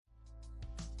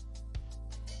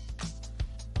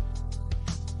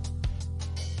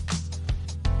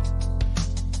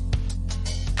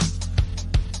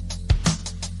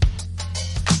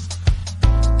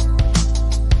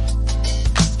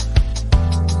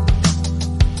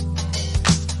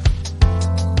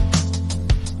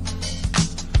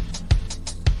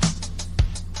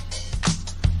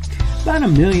About a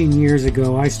million years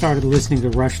ago, I started listening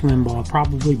to Rush Limbaugh,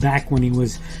 probably back when he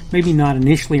was maybe not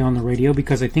initially on the radio,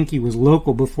 because I think he was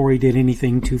local before he did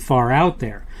anything too far out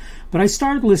there. But I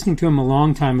started listening to him a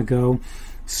long time ago,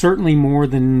 certainly more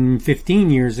than 15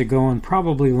 years ago, and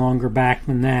probably longer back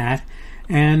than that.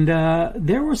 And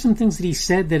there were some things that he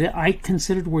said that I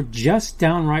considered were just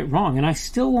downright wrong, and I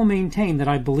still will maintain that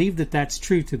I believe that that's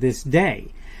true to this day.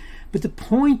 But the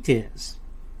point is,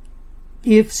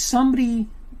 if somebody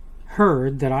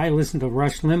heard that I listened to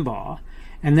Rush Limbaugh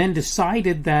and then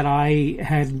decided that I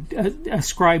had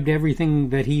ascribed everything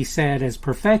that he said as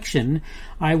perfection,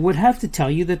 I would have to tell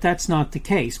you that that's not the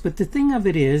case. But the thing of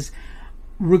it is,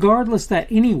 regardless that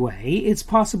anyway, it's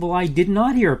possible I did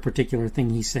not hear a particular thing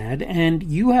he said, and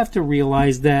you have to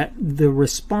realize that the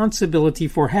responsibility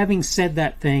for having said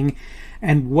that thing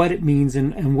and what it means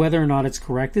and whether or not it's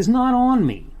correct is not on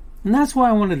me. And that's why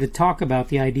I wanted to talk about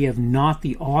the idea of not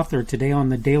the author today on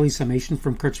the Daily Summation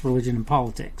from Kurt's Religion and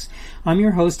Politics. I'm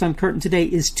your host, I'm Kurt, and today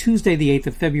is Tuesday, the 8th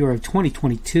of February of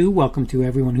 2022. Welcome to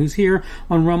everyone who's here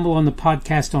on Rumble, on the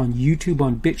podcast, on YouTube,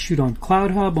 on BitChute, on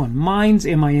CloudHub, on Minds,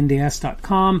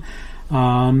 minds.com,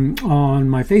 on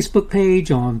my Facebook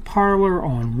page, on Parler,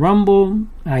 on Rumble.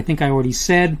 I think I already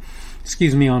said,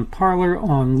 on Parler,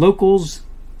 on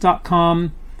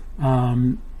locals.com,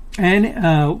 and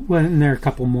there are a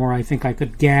couple more. I think I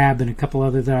could Gab and a couple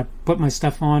other that I put my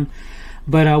stuff on.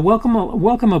 But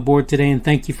welcome aboard today, and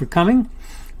thank you for coming.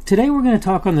 Today we're going to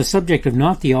talk on the subject of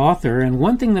not the author, and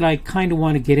one thing that I kind of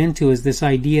want to get into is this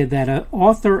idea that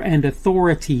author and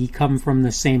authority come from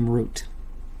the same root.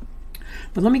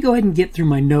 But let me go ahead and get through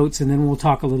my notes, and then we'll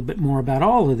talk a little bit more about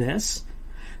all of this.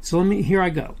 So here I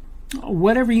go.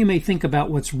 Whatever you may think about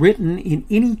what's written in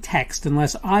any text,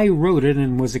 unless I wrote it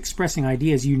and was expressing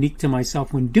ideas unique to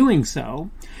myself when doing so,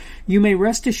 you may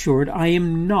rest assured I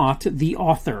am not the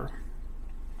author.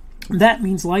 That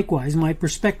means likewise my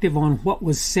perspective on what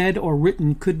was said or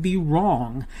written could be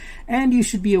wrong, and you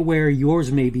should be aware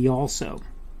yours may be also.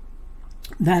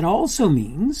 That also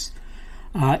means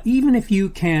even if you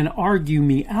can argue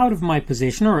me out of my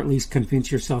position, or at least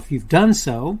convince yourself you've done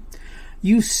so,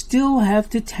 you still have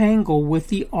to tangle with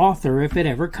the author if it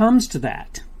ever comes to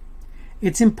that.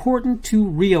 It's important to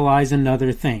realize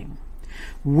another thing.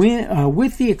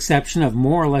 With the exception of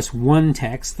more or less one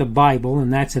text, the Bible,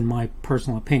 and that's in my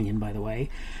personal opinion, by the way,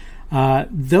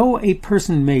 though a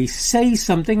person may say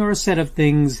something or a set of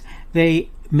things,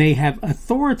 they may have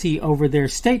authority over their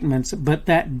statements, but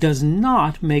that does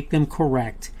not make them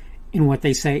correct in what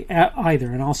they say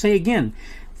either. And I'll say again,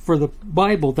 for the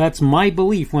Bible, that's my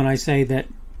belief when I say that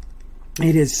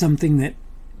it is something that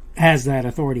has that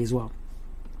authority as well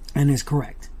and is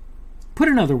correct. Put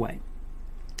another way,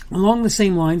 along the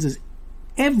same lines as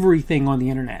everything on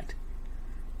the internet,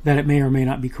 that it may or may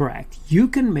not be correct, you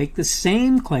can make the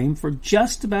same claim for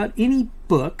just about any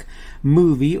book,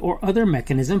 movie, or other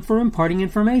mechanism for imparting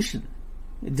information.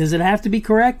 Does it have to be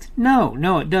correct?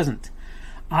 No, it doesn't.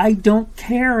 I don't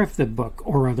care if the book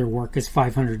or other work is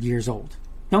 500 years old.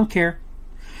 Don't care.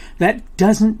 That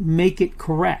doesn't make it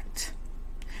correct.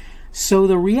 So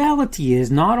the reality is,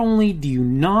 not only do you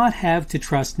not have to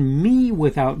trust me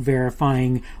without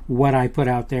verifying what I put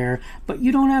out there, but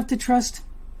you don't have to trust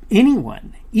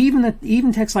anyone,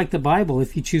 even texts like the Bible,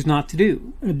 if you choose not to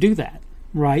do that,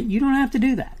 right? You don't have to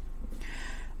do that.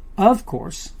 Of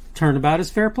course, turnabout is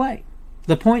fair play.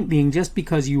 The point being, just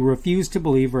because you refuse to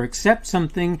believe or accept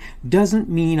something doesn't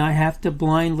mean I have to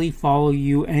blindly follow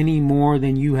you any more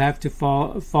than you have to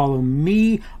follow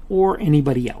me or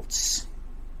anybody else.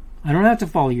 I don't have to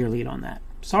follow your lead on that.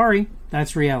 Sorry,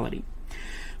 that's reality.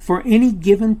 For any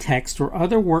given text or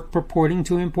other work purporting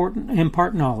to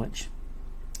impart knowledge,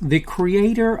 the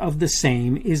creator of the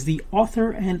same is the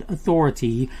author and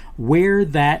authority where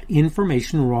that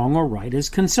information, wrong or right, is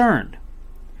concerned.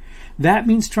 That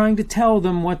means trying to tell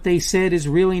them what they said is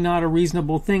really not a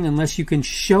reasonable thing unless you can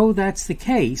show that's the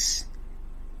case.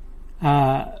 It's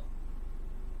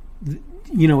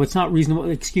not reasonable.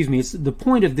 The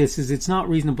point of this is it's not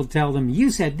reasonable to tell them you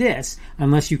said this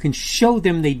unless you can show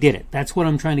them they did it. That's what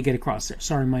I'm trying to get across there.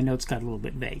 Sorry, my notes got a little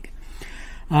bit vague.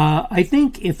 I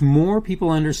think if more people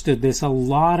understood this, a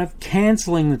lot of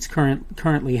canceling that's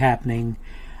currently happening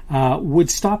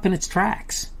would stop in its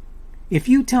tracks. If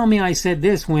you tell me I said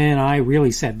this when I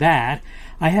really said that,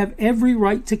 I have every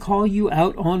right to call you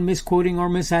out on misquoting or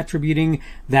misattributing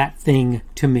that thing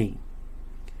to me.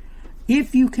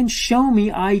 If you can show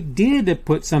me I did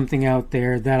put something out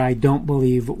there that I don't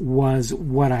believe was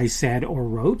what I said or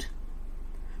wrote,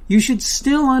 you should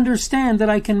still understand that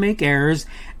I can make errors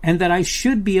and that I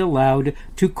should be allowed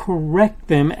to correct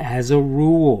them as a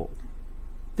rule.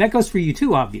 That goes for you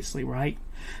too, obviously, right?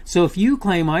 So if you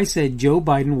claim I said Joe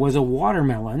Biden was a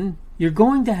watermelon, you're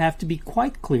going to have to be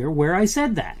quite clear where I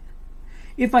said that.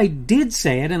 If I did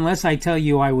say it, unless I tell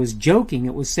you I was joking,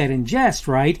 it was said in jest,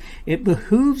 right? It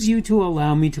behooves you to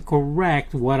allow me to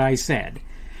correct what I said.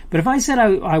 But if I said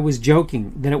I was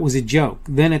joking, that it was a joke,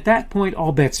 then at that point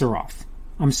all bets are off.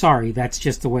 I'm sorry, that's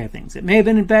just the way of things. It may have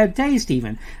been in bad taste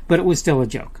even, but it was still a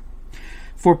joke.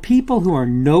 For people who are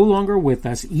no longer with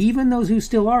us, even those who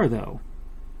still are though,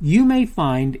 you may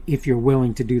find, if you're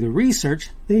willing to do the research,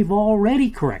 they've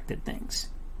already corrected things.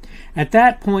 At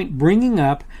that point, bringing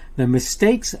up the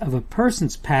mistakes of a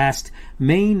person's past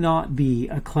may not be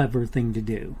a clever thing to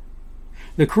do.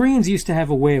 The Koreans used to have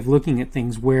a way of looking at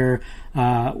things where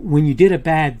when you did a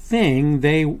bad thing,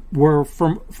 they were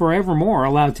forevermore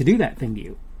allowed to do that thing to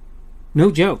you.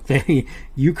 No joke.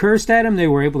 You cursed at them, they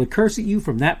were able to curse at you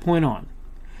from that point on.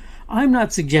 I'm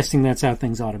not suggesting that's how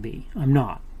things ought to be. I'm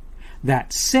not.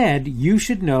 That said, you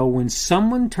should know when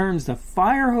someone turns the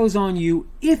fire hose on you,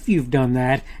 if you've done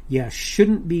that, you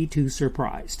shouldn't be too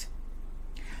surprised.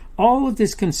 All of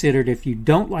this considered, if you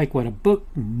don't like what a book,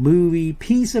 movie,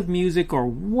 piece of music, or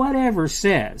whatever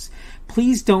says,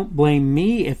 please don't blame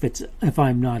me if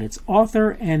I'm not its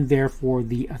author and therefore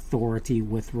the authority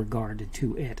with regard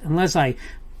to it. Unless I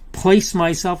place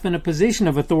myself in a position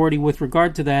of authority with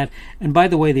regard to that, and by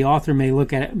the way, the author may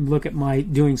look at my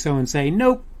doing so and say,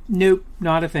 nope,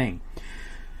 not a thing.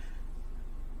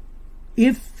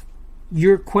 If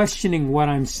you're questioning what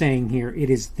I'm saying here, it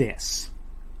is this.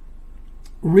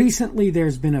 Recently,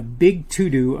 there's been a big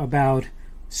to-do about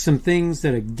some things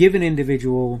that a given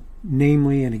individual,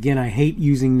 namely, and again, I hate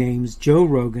using names, Joe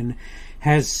Rogan,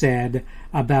 has said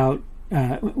about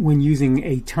when using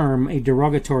a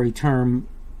derogatory term,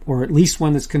 or at least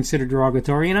one that's considered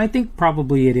derogatory, and I think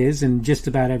probably it is in just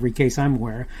about every case I'm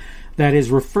aware, that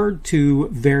is referred to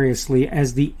variously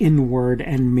as the N-word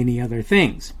and many other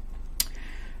things.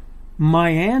 My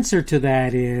answer to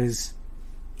that is,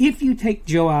 if you take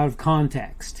Joe out of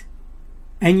context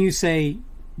and you say,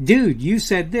 dude, you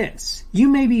said this, you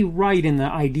may be right in the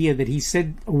idea that he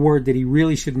said a word that he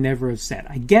really should never have said.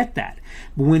 I get that.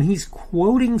 But when he's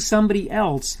quoting somebody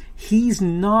else, he's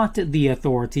not the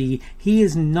authority. He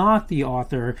is not the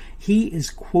author. He is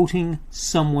quoting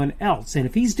someone else. And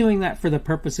if he's doing that for the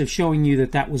purpose of showing you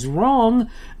that that was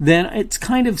wrong, then it's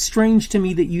kind of strange to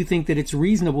me that you think that it's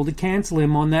reasonable to cancel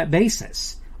him on that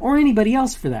basis, or anybody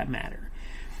else for that matter.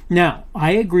 Now,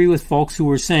 I agree with folks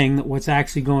who are saying that what's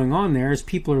actually going on there is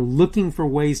people are looking for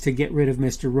ways to get rid of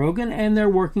Mr. Rogan, and they're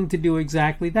working to do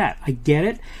exactly that. I get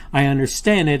it, I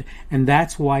understand it, and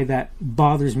that's why that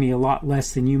bothers me a lot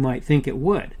less than you might think it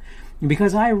would.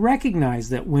 Because I recognize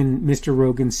that when Mr.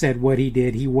 Rogan said what he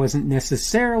did, he wasn't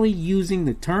necessarily using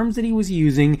the terms that he was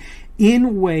using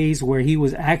in ways where he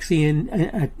was actually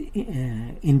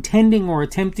intending or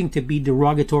attempting to be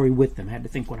derogatory with them. I had to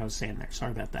think what I was saying there.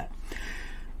 Sorry about that.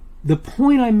 The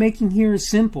point I'm making here is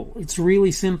simple. It's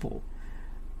really simple.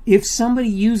 If somebody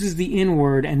uses the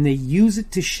N-word and they use it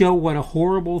to show what a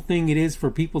horrible thing it is for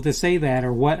people to say that,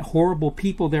 or what horrible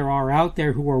people there are out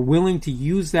there who are willing to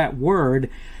use that word,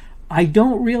 I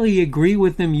don't really agree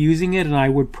with them using it, and I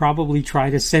would probably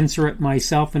try to censor it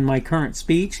myself in my current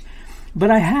speech. But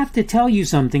I have to tell you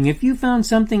something. If you found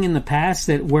something in the past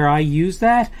that where I used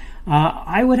that,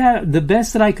 I would have, the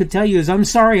best that I could tell you is, I'm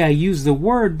sorry I used the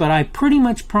word, but I pretty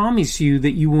much promise you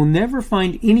that you will never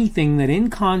find anything that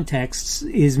in context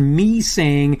is me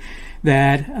saying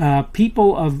that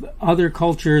people of other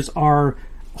cultures are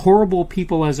horrible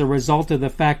people as a result of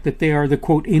the fact that they are the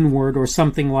quote N-word or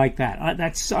something like that.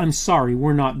 I'm sorry,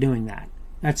 we're not doing that.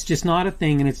 That's just not a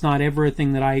thing, and it's not ever a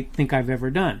thing that I think I've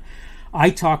ever done. I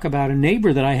talk about a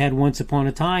neighbor that I had once upon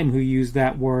a time who used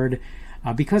that word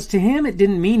because to him it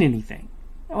didn't mean anything.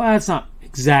 Well, that's not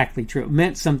exactly true. It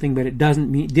meant something, but it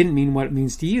didn't mean what it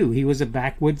means to you. He was a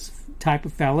backwoods type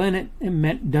of fella, and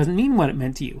it doesn't mean what it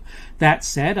meant to you. That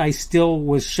said, I still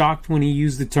was shocked when he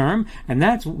used the term, and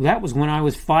that was when I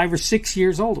was 5 or 6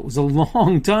 years old. It was a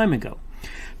long time ago.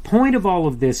 Point of all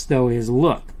of this, though, is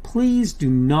look, please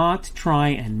do not try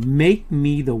and make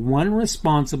me the one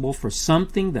responsible for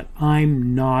something that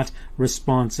I'm not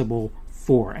responsible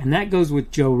for. And that goes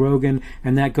with Joe Rogan,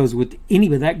 and that goes with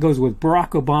anybody. That goes with Barack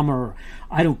Obama, or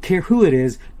I don't care who it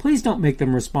is. Please don't make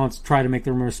them try to make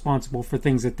them responsible for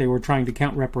things that they were trying to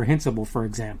count reprehensible, for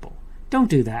example. Don't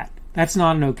do that. That's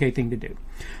not an okay thing to do.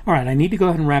 All right, I need to go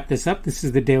ahead and wrap this up. This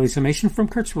is the Daily Summation from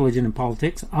Kurt's Religion and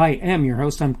Politics. I am your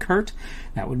host. I'm Kurt.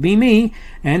 That would be me.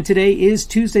 And today is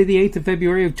Tuesday, the 8th of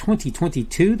February of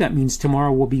 2022. That means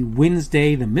tomorrow will be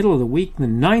Wednesday, the middle of the week, the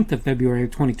 9th of February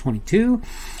of 2022.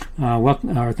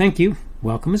 Thank you.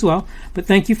 welcome as well. But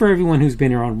thank you for everyone who's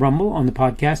been here on Rumble, on the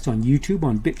podcast, on YouTube,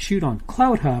 on BitChute, on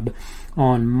CloudHub,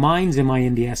 on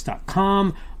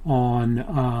minds.com,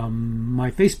 on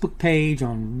my Facebook page,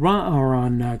 on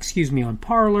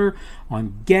Parler,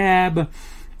 on Gab,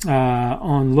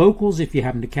 on Locals if you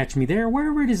happen to catch me there,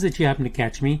 wherever it is that you happen to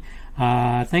catch me.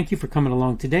 Thank you for coming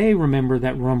along today. Remember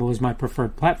that Rumble is my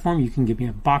preferred platform. You can give me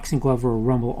a boxing glove or a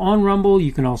Rumble on Rumble.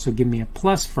 You can also give me a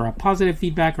plus for a positive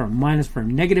feedback or a minus for a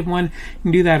negative one. You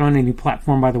can do that on any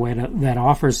platform, by the way, that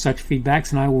offers such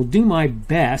feedbacks, and I will do my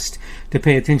best to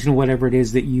pay attention to whatever it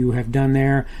is that you have done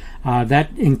there.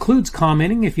 That includes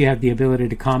commenting. If you have the ability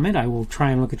to comment, I will try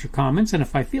and look at your comments, and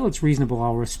if I feel it's reasonable,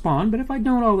 I'll respond. But if I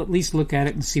don't, I'll at least look at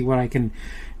it and see what I can,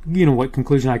 what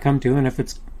conclusion I come to, and if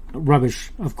it's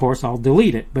rubbish, of course, I'll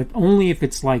delete it, but only if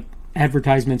it's like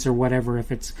advertisements or whatever. If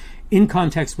it's in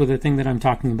context with the thing that I'm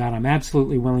talking about, I'm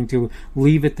absolutely willing to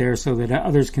leave it there so that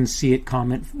others can see it,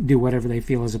 comment, do whatever they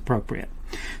feel is appropriate.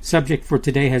 Subject for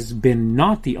today has been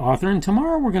not the author, and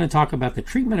tomorrow we're going to talk about the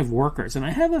treatment of workers. And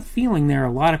I have a feeling there are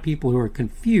a lot of people who are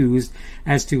confused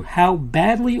as to how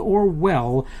badly or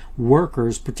well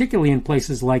workers, particularly in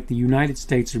places like the United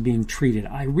States, are being treated.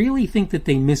 I really think that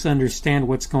they misunderstand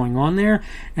what's going on there,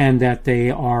 and that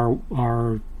they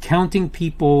are counting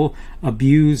people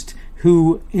abused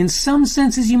who, in some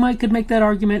senses, you could make that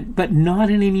argument, but not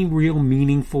in any real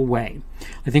meaningful way.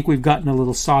 I think we've gotten a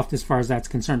little soft as far as that's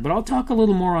concerned, but I'll talk a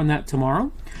little more on that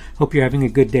tomorrow. Hope you're having a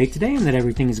good day today and that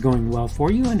everything is going well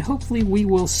for you, and hopefully we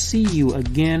will see you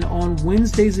again on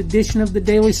Wednesday's edition of the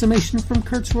Daily Summation from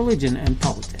Kurt's Religion and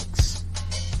Politics.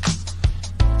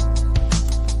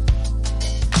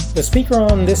 The speaker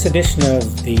on this edition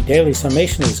of the Daily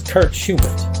Summation is Kurt Schubert.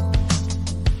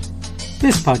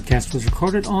 This podcast was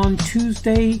recorded on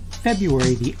Tuesday,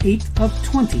 February the 8th of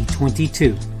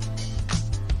 2022.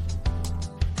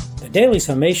 The Daily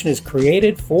Summation is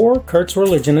created for Kurt's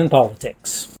Religion and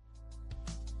Politics.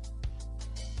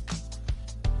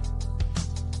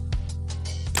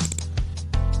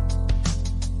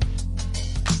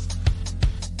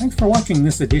 Thanks for watching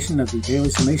this edition of the Daily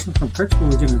Summation from Kurt's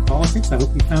Religion and Politics. I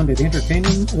hope you found it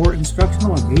entertaining or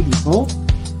instructional, or maybe both.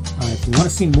 If you want to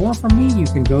see more from me, you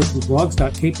can go to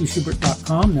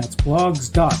blogs.kpschubert.com. That's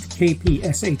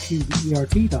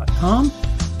blogs.kpschubert.com.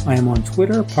 I am on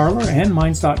Twitter, Parler, and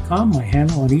Minds.com. My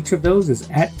handle on each of those is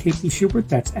 @kpschubert.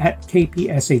 That's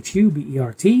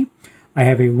 @kpschubert. I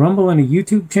have a Rumble and a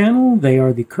YouTube channel. They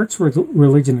are the Kurt's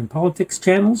Religion and Politics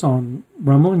channels on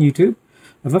Rumble and YouTube.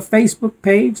 I have a Facebook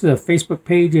page. The Facebook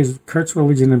page is Kurt's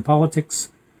Religion and Politics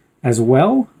as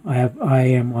well. I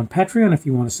am on Patreon. If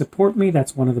you want to support me,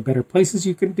 that's one of the better places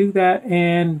you can do that,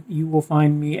 and you will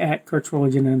find me at Kurt's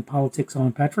Religion and Politics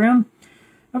on Patreon.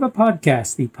 I have a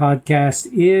podcast. The podcast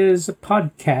is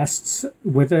podcasts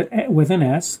with an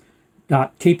S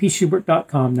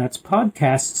 .kpschubert.com. That's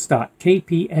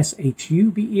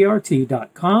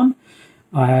podcasts.kpschubert.com.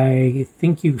 I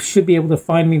think you should be able to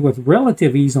find me with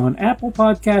relative ease on Apple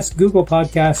Podcasts, Google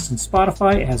Podcasts, and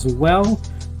Spotify as well.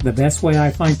 The best way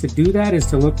I find to do that is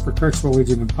to look for Kurt's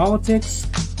Religion and Politics.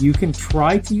 You can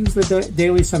try to use the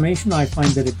Daily Summation. I find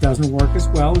that it doesn't work as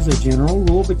well as a general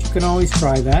rule, but you can always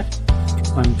try that.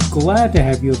 I'm glad to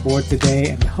have you aboard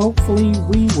today, and hopefully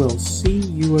we will see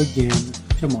you again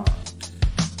tomorrow.